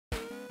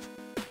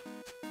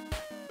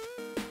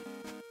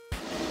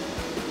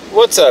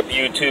What's up,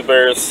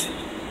 YouTubers?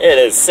 It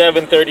is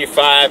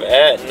 7:35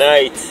 at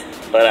night,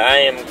 but I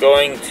am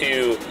going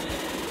to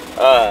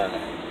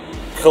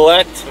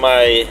collect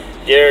my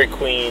Dairy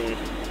Queen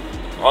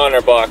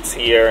honor box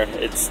here.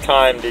 It's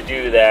time to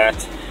do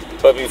that,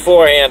 but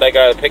beforehand I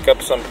gotta pick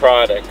up some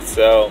products.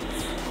 So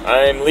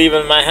I'm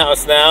leaving my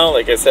house now.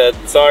 Like I said,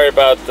 sorry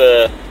about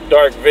the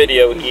dark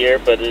video here,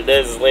 but it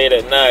is late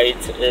at night.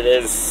 It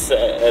is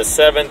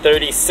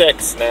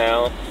 7:36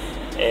 now,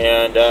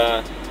 and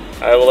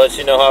I will let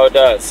you know how it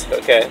does.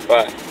 Okay,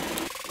 bye.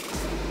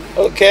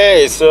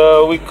 Okay,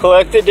 so we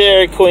collected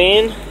Dairy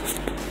Queen,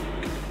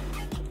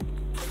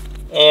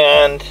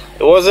 and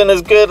it wasn't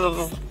as good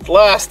as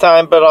last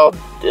time, but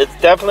it's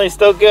definitely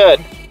still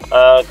good.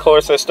 Of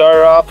course, I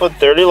started off with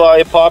 30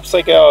 lollipops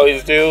like I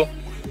always do,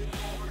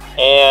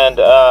 and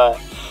I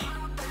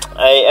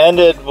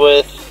ended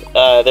with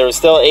there were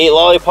still 8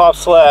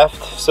 lollipops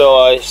left, so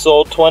I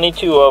sold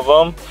 22 of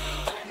them.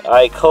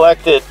 I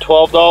collected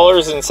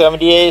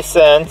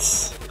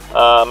 $12.78.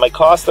 My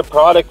cost of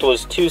product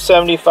was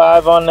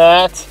 $2.75 on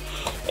that,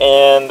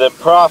 and the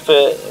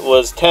profit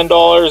was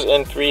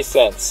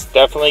 $10.03.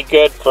 Definitely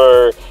good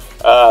for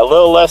a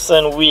little less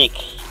than a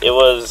week. It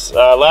was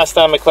last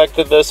time I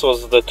collected this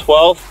was the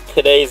 12th.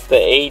 Today's the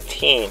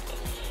 18th.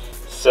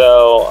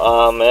 So,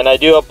 and I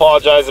do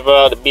apologize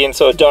about it being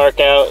so dark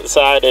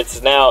outside. It's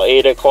now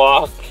 8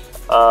 o'clock.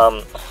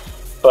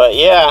 But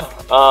yeah,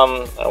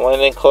 I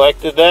went and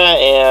collected that,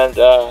 and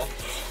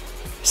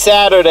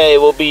Saturday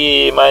will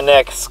be my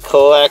next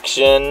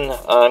collection.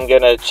 I'm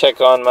gonna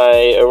check on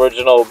my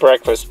original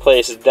Breakfast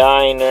Place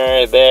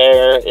diner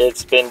there.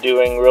 It's been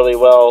doing really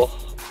well.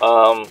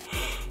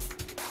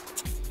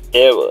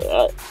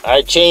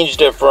 I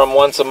changed it from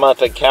once a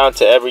month account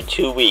to every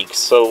 2 weeks,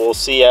 so we'll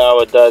see how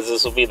it does.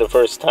 This will be the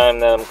first time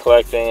that I'm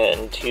collecting it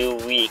in 2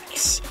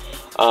 weeks.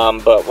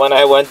 But when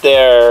I went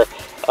there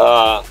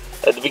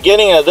at the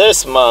beginning of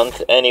this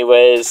month,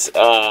 anyways,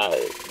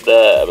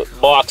 the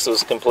box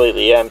was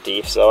completely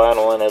empty, so I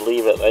don't want to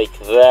leave it like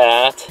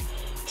that.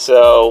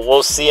 So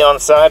we'll see on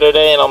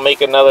Saturday, and I'll make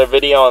another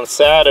video on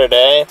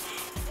Saturday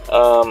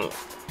on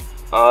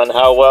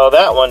how well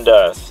that one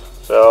does.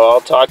 So I'll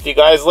talk to you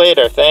guys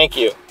later. Thank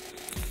you.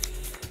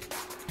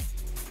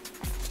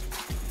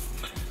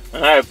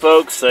 Alright,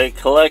 folks, I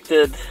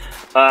collected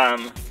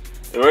the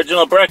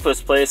original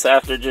Breakfast Place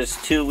after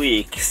just 2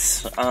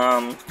 weeks.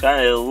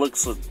 Kind of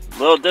looks a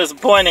little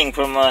disappointing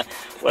from what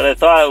I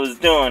thought I was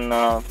doing.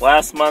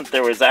 Last month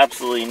there was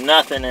absolutely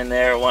nothing in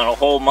there. It went a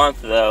whole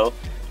month though,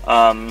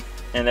 and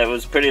it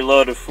was pretty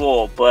loaded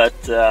full. But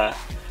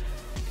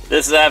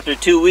this is after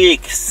 2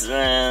 weeks,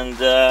 and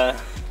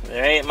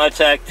there ain't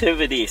much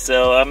activity.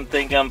 So I'm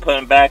thinking I'm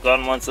putting back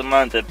on once a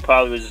month. It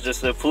probably was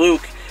just a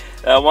fluke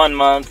 1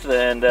 month,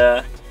 and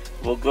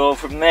we'll go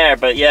from there.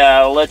 But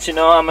yeah, I'll let you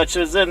know how much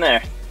was in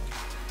there.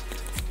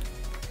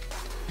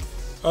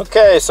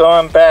 Okay, so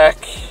I'm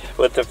back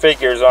with the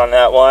figures on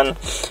that one.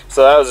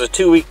 So that was a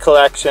 2-week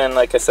collection.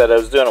 Like I said, I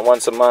was doing it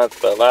once a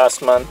month, but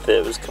last month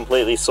it was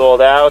completely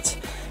sold out.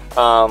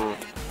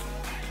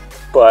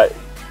 But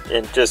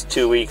in just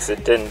 2 weeks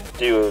it didn't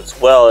do as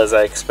well as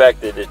I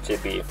expected it to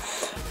be.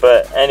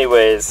 But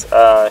anyways,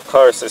 of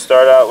course I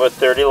started out with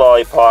 30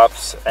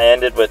 lollipops. I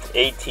ended with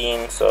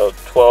 18, so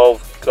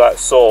 12 got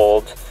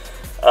sold.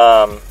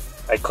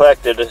 I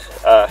collected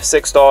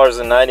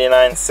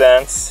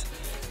 $6.99.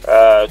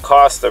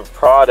 Cost of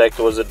product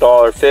was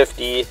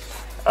 $1.50,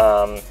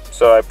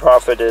 so I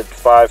profited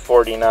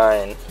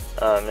 $5.49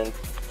 in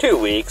 2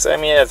 weeks. I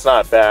mean, it's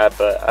not bad,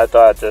 but I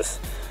thought this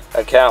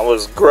account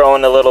was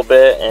growing a little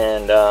bit,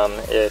 and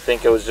I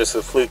think it was just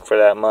a fluke for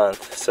that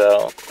month.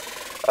 So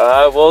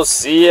we'll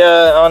see you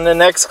on the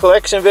next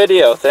collection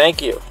video.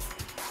 Thank you.